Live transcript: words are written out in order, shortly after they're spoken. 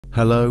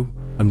Hello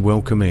and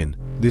welcome in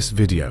this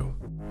video.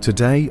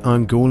 Today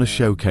I'm gonna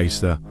showcase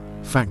the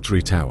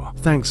factory tower.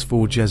 Thanks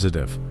for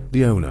Jezadov,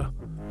 the owner,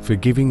 for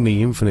giving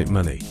me infinite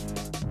money.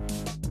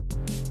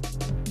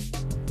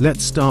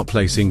 Let's start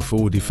placing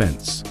for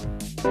defense.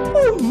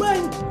 Oh my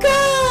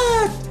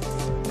god!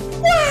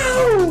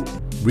 Wow!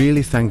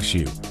 Really thanks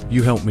you,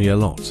 you helped me a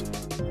lot.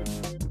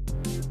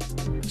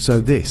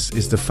 So this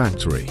is the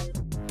factory.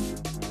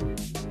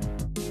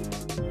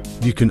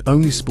 You can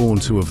only spawn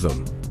 2 of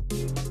them.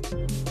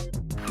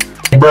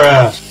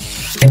 Bruh,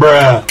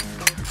 bruh,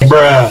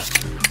 bruh,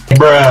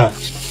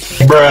 bruh,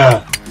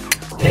 bruh,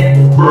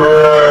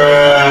 bruh.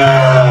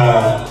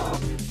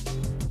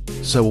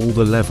 So all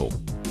the level.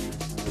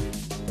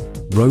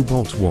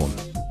 Robot 1,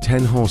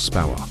 10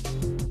 horsepower.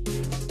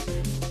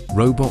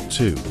 Robot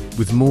 2,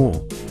 with more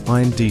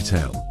iron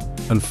detail,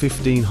 and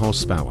 15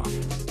 horsepower.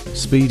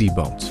 Speedy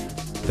bot,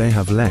 they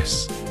have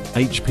less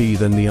HP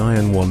than the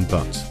iron one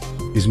but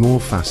is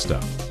more faster,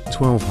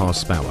 12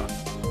 horsepower.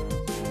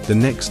 The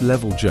next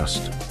level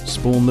just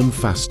spawn them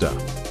faster.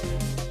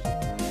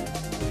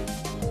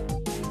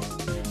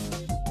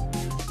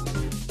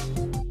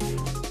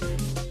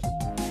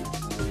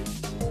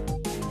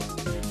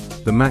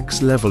 The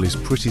max level is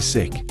pretty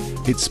sick,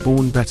 it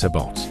spawned better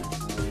bot.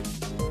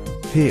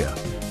 Here,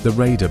 the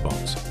raider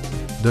bot.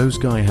 Those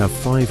guy have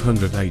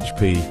 500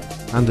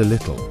 HP and a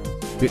little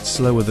bit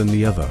slower than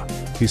the other.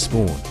 He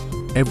spawn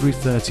every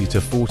 30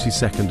 to 40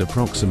 seconds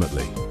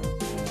approximately.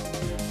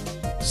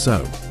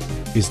 So,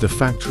 is the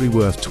factory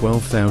worth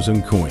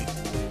 12,000 coin?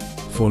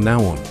 For now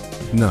on,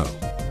 no.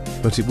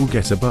 But it will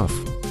get a buff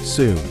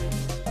soon,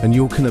 and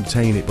you can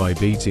obtain it by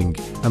beating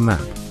a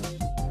map.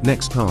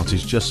 Next part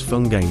is just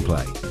fun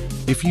gameplay.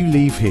 If you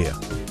leave here,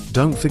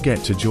 don't forget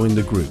to join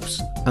the groups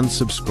and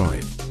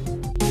subscribe.